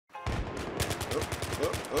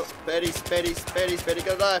Betty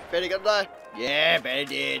gonna die. Betty gonna die. Yeah, Betty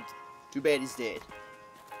did. Too bad he's dead.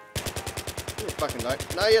 You fucking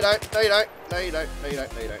don't. No, you don't. No, you don't. No, you don't. No, you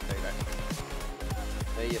don't. No, you don't. No, you don't.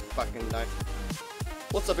 No, you fucking don't.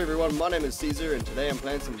 What's up, everyone? My name is Caezur, and today I'm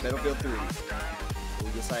playing some Battlefield 3. Well,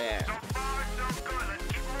 yes, I am.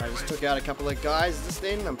 I just took out a couple of guys just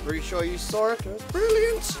then. I'm pretty sure you saw it. It was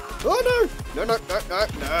brilliant. Oh, no. No.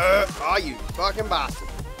 Oh, you fucking bastard.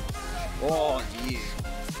 Oh, you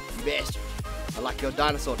bastard. I like your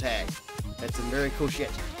dinosaur tag. That's some very cool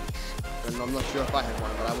shit. And I'm not sure if I have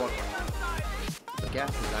one, but I want one. Look out,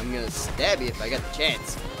 because I'm going to stab you if I get the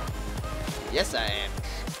chance. Yes, I am.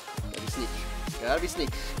 Gotta be sneaky. Gotta be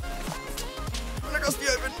sneaky. I'm not going to be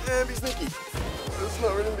open and be sneaky. It's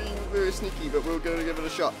not really being very sneaky, but we're going to give it a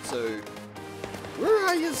shot. So, where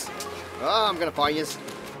are yous? Oh, I'm going to find yous.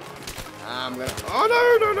 I'm going to... Oh,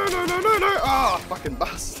 no. Oh, fucking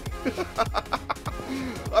bust.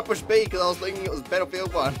 I pushed B because I was thinking it was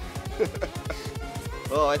Battlefield 1.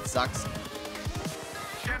 Oh, it sucks.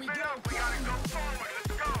 Here we go. We gotta go forward.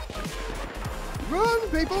 Let's go. Run,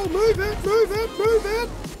 people! Move it!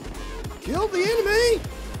 Kill the enemy!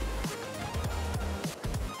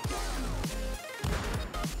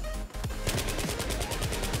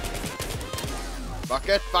 Fuck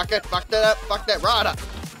that up, fuck that right up.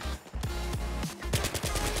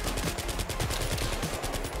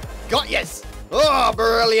 Got yes! Oh,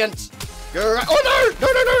 brilliant! Oh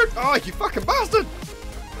no! Oh, you fucking bastard!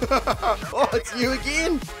 Oh, it's you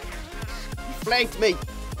again! You flanked me!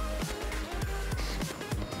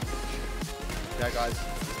 Okay, guys,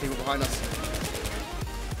 there's people behind us.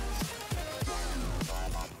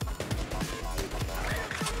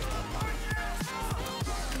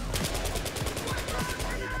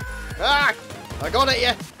 Ah! I got at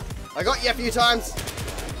you! I got you a few times!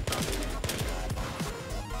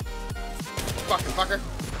 Fucking fucker!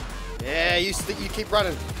 Yeah, you keep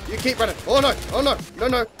running. You keep running. Oh no! No!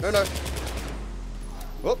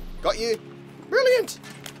 Oh, got you. Brilliant!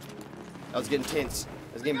 That was getting tense.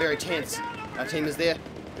 That was getting very tense. Our team is there.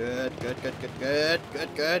 Good.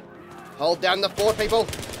 Hold down the fort, people.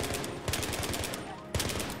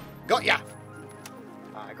 Got ya!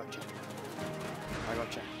 Ah, I got you.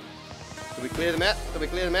 Did we clear them out?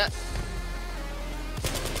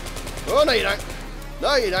 Oh, no you don't.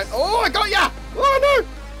 No you don't. Oh, I got ya! Oh no!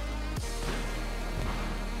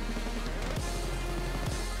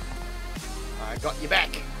 I got you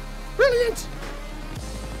back. Brilliant!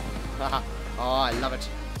 Haha. Oh, I love it.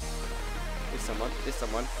 There's someone.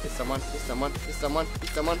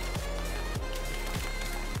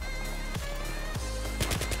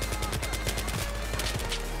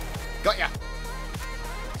 Got ya!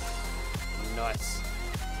 Nice.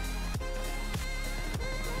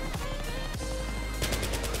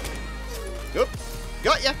 Oop.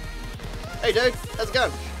 Got ya! Hey dude, how's it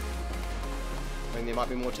going? I think there might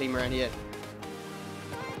be more team around here.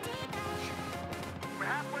 We're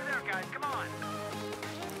halfway there, guys. Come on.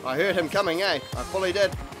 I heard him coming, eh? I fully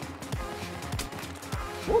did.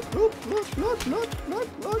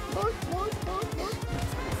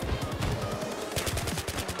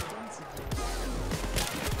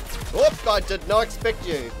 Oop, I did not expect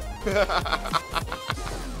you.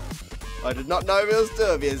 I did not know there was two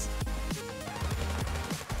of yous.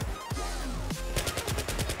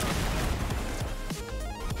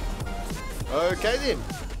 Okay then.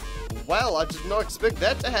 Well, I did not expect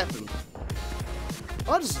that to happen.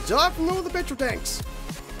 I just died from all the petrol tanks.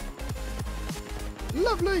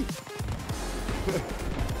 Lovely.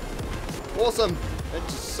 Awesome. It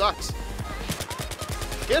just sucks.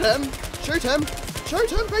 Get him. Shoot him.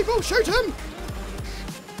 People. Shoot him.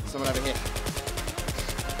 Someone over here.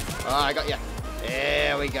 Ah, I got you.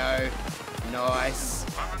 There we go. Nice.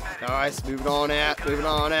 Moving on out.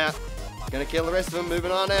 Gonna kill the rest of them.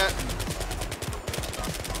 Moving on out.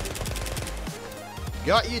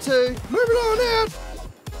 Got you too. Moving on out.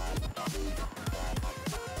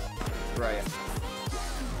 Where are you?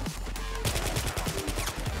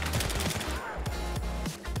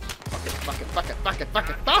 Fuck it.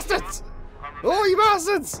 Bastards! Oh, you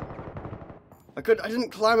bastards! I didn't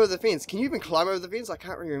climb over the fence. Can you even climb over the fence? I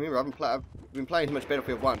can't really remember. I've been playing too much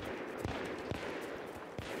Battlefield 1.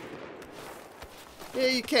 Yeah,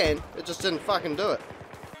 you can. It just didn't fucking do it.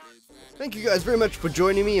 Thank you guys very much for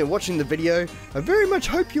joining me and watching the video. I very much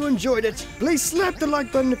hope you enjoyed it. Please slap the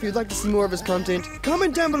like button if you'd like to see more of his content.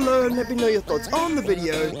 Comment down below and let me know your thoughts on the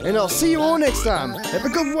video. And I'll see you all next time. Have a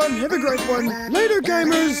good one. Have a great one. Later,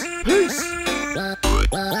 gamers. Peace.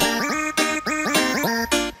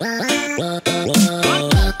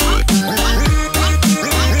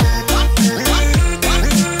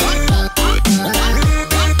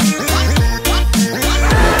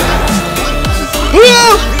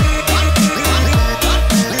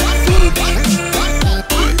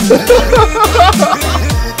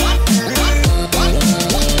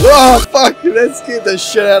 Oh, fuck, that scared the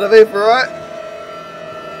shit out of me, right?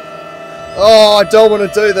 Oh, I don't want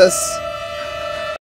to do this.